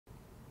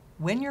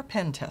When you're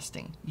pen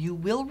testing, you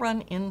will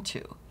run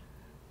into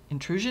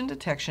intrusion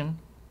detection,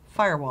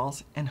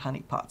 firewalls, and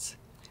honeypots.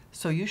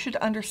 So you should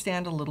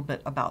understand a little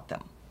bit about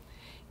them.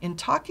 In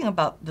talking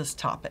about this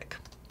topic,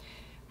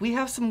 we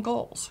have some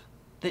goals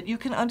that you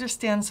can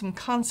understand some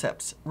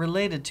concepts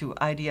related to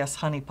IDS,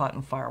 honeypot,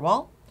 and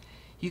firewall.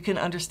 You can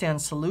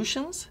understand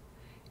solutions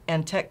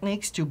and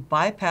techniques to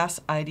bypass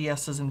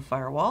IDSs and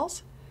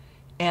firewalls,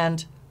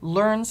 and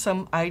learn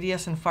some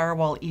IDS and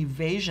firewall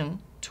evasion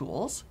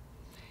tools,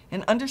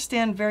 and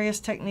understand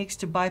various techniques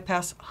to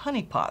bypass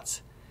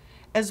honeypots,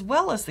 as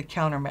well as the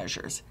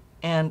countermeasures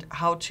and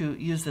how to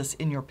use this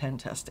in your pen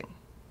testing.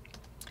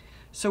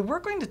 So we're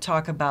going to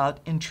talk about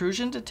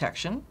intrusion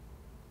detection,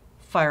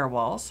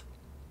 firewalls,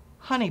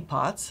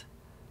 honeypots,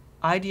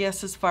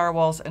 IDSs,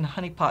 firewalls, and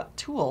honeypot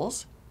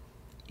tools,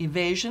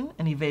 evasion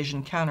and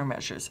evasion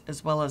countermeasures,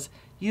 as well as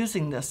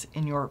using this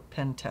in your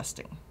pen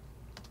testing.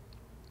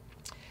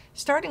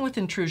 Starting with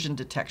intrusion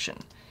detection,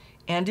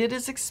 and it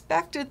is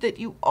expected that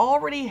you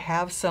already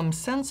have some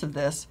sense of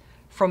this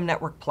from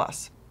Network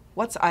Plus.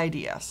 What's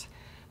IDS?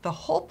 The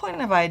whole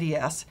point of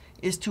IDS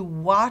is to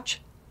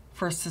watch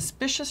for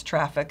suspicious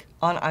traffic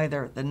on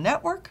either the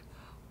network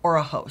or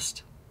a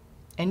host.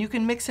 And you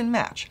can mix and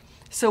match.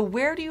 So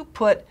where do you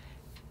put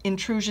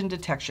intrusion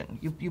detection?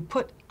 You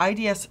put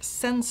IDS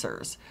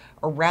sensors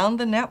around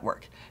the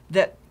network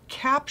that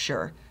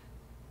capture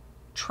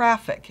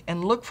traffic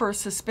and look for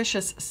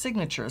suspicious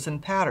signatures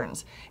and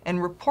patterns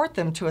and report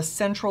them to a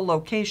central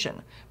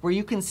location where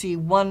you can see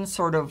one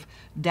sort of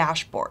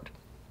dashboard.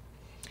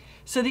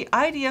 So the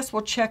IDS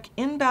will check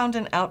inbound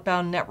and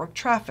outbound network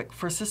traffic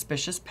for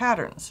suspicious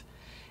patterns.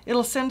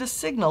 It'll send a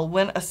signal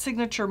when a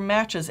signature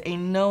matches a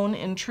known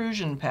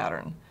intrusion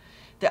pattern.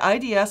 The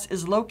IDS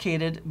is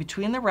located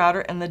between the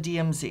router and the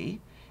DMZ,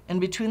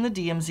 and between the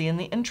DMZ and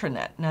the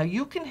intranet. Now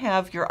you can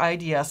have your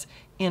IDS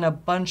in a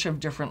bunch of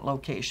different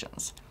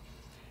locations.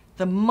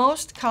 The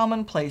most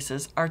common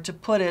places are to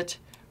put it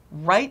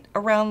right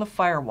around the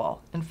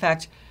firewall. In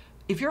fact,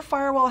 if your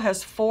firewall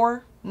has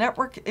 4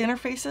 network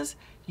interfaces,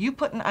 you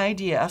put an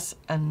IDS,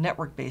 a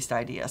network-based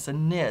IDS, a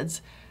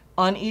NIDS,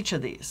 on each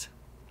of these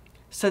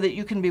so that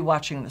you can be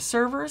watching the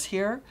servers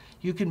here,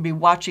 you can be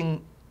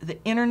watching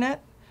the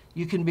internet,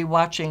 you can be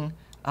watching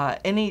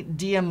any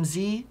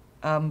DMZ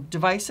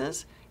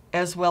devices,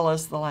 as well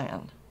as the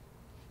LAN.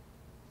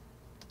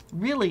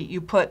 Really,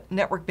 you put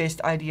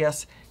network-based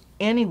IDS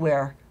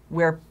anywhere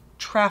where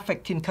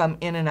traffic can come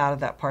in and out of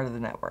that part of the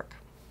network.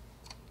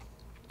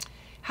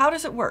 How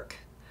does it work?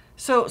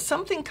 So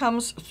something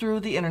comes through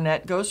the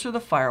internet, goes through the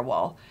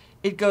firewall,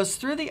 it goes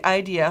through the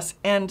IDS,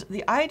 and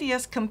the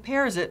IDS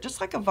compares it,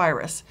 just like a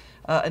virus,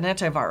 an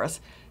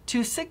antivirus,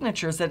 to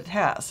signatures that it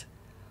has.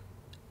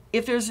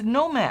 If there's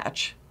no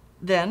match,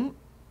 then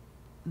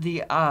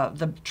the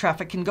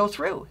traffic can go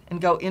through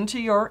and go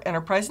into your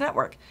enterprise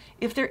network.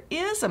 If there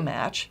is a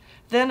match,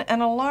 then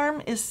an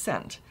alarm is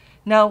sent.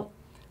 Now,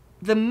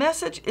 the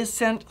message is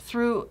sent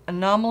through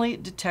anomaly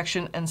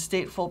detection and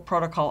stateful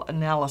protocol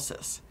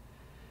analysis.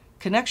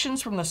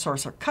 Connections from the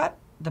source are cut,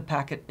 the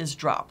packet is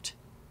dropped.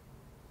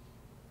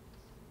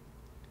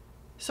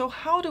 So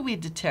how do we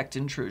detect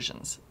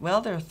intrusions?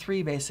 Well, there are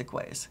 3 basic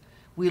ways.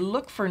 We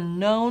look for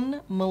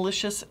known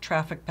malicious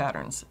traffic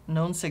patterns,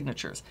 known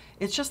signatures.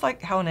 It's just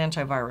like how an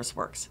antivirus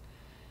works.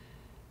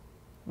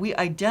 We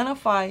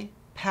identify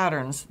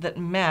patterns that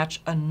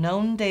match a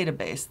known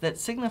database that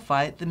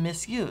signify the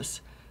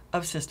misuse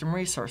of system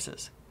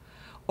resources.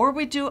 Or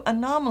we do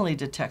anomaly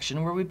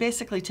detection, where we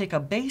basically take a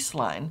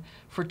baseline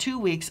for 2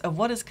 weeks of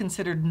what is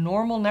considered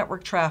normal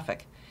network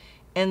traffic.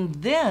 And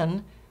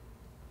then,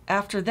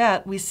 after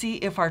that, we see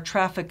if our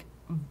traffic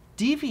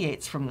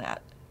deviates from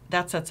that.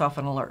 That sets off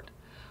an alert.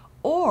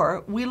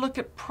 Or we look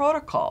at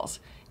protocols,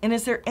 and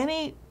is there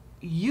any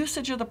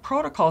usage of the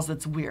protocols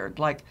that's weird,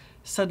 like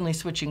suddenly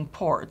switching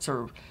ports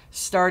or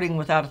starting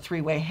without a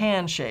 3-way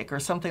handshake or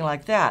something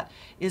like that?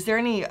 Is there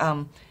any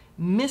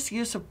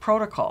misuse of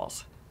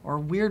protocols or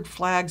weird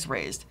flags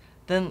raised?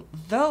 Then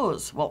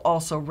those will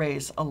also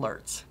raise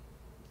alerts.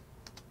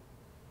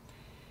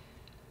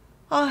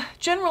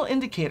 General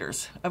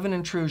indicators of an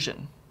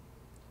intrusion.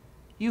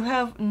 You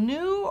have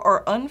new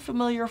or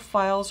unfamiliar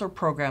files or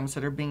programs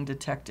that are being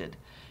detected.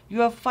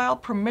 You have file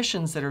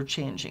permissions that are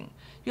changing.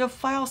 You have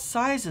file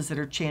sizes that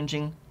are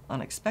changing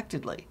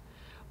unexpectedly.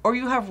 Or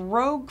you have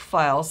rogue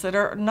files that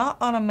are not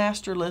on a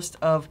master list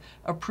of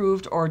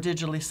approved or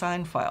digitally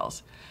signed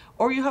files.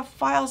 Or you have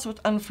files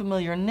with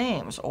unfamiliar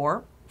names,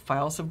 or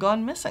files have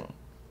gone missing.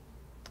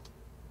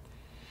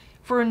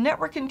 For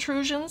network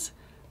intrusions,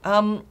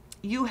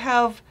 you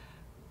have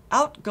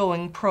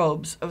outgoing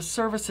probes of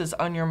services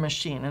on your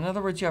machine. In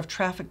other words, you have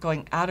traffic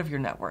going out of your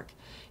network.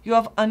 You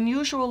have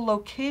unusual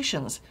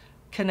locations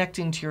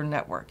connecting to your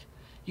network.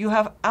 You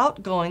have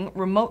outgoing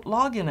remote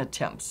login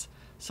attempts.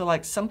 So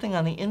like something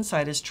on the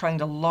inside is trying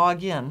to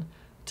log in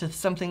to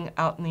something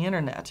out in the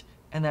internet,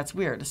 and that's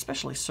weird,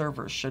 especially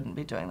servers shouldn't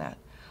be doing that.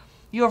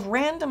 You have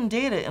random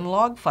data in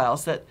log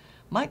files that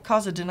might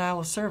cause a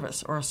denial of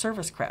service or a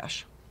service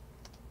crash.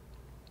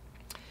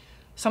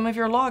 Some of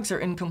your logs are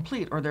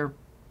incomplete or they're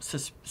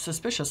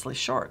suspiciously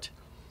short,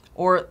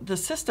 or the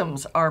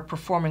systems are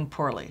performing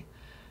poorly.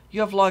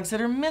 You have logs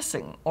that are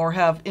missing or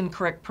have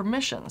incorrect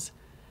permissions.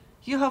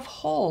 You have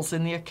holes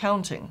in the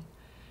accounting.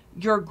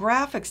 Your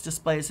graphics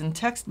displays and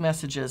text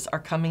messages are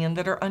coming in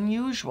that are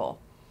unusual.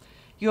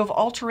 You have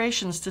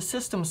alterations to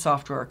system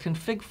software,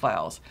 config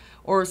files,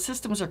 or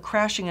systems are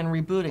crashing and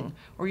rebooting,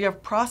 or you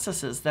have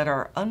processes that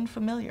are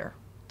unfamiliar.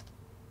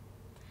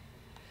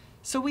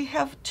 So we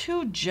have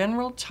two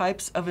general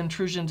types of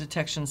intrusion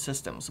detection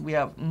systems. We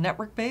have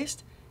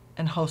network-based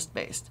and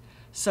host-based.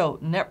 So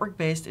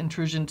network-based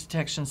intrusion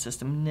detection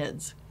system,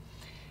 NIDS.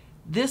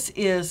 This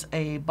is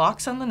a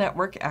box on the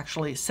network,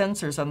 actually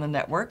sensors on the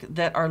network,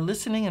 that are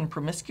listening in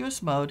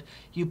promiscuous mode.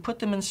 You put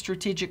them in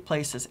strategic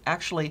places,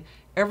 actually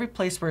every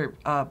place where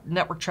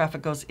network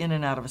traffic goes in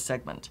and out of a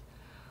segment.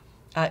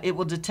 It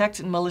will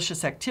detect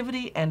malicious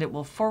activity, and it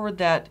will forward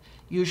that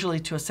usually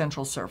to a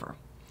central server.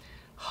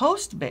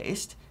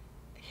 Host-based,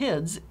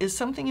 HIDS, is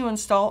something you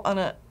install on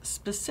a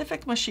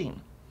specific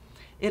machine.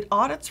 It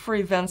audits for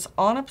events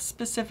on a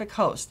specific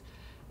host.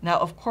 Now,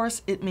 of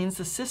course, it means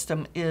the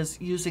system is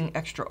using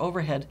extra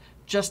overhead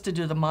just to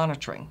do the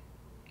monitoring.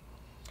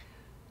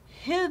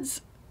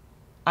 HIDS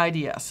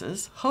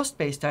IDSs,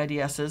 host-based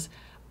IDSs,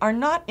 are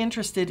not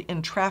interested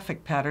in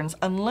traffic patterns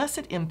unless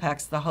it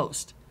impacts the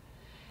host.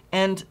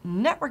 And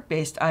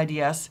network-based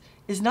IDS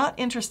is not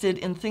interested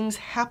in things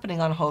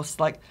happening on hosts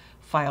like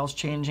files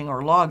changing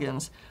or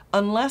logins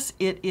unless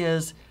it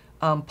is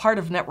part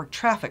of network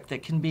traffic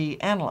that can be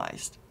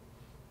analyzed.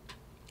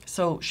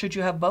 So should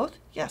you have both?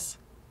 Yes.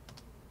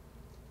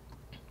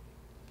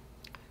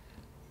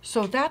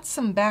 So that's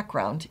some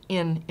background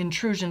in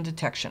intrusion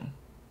detection.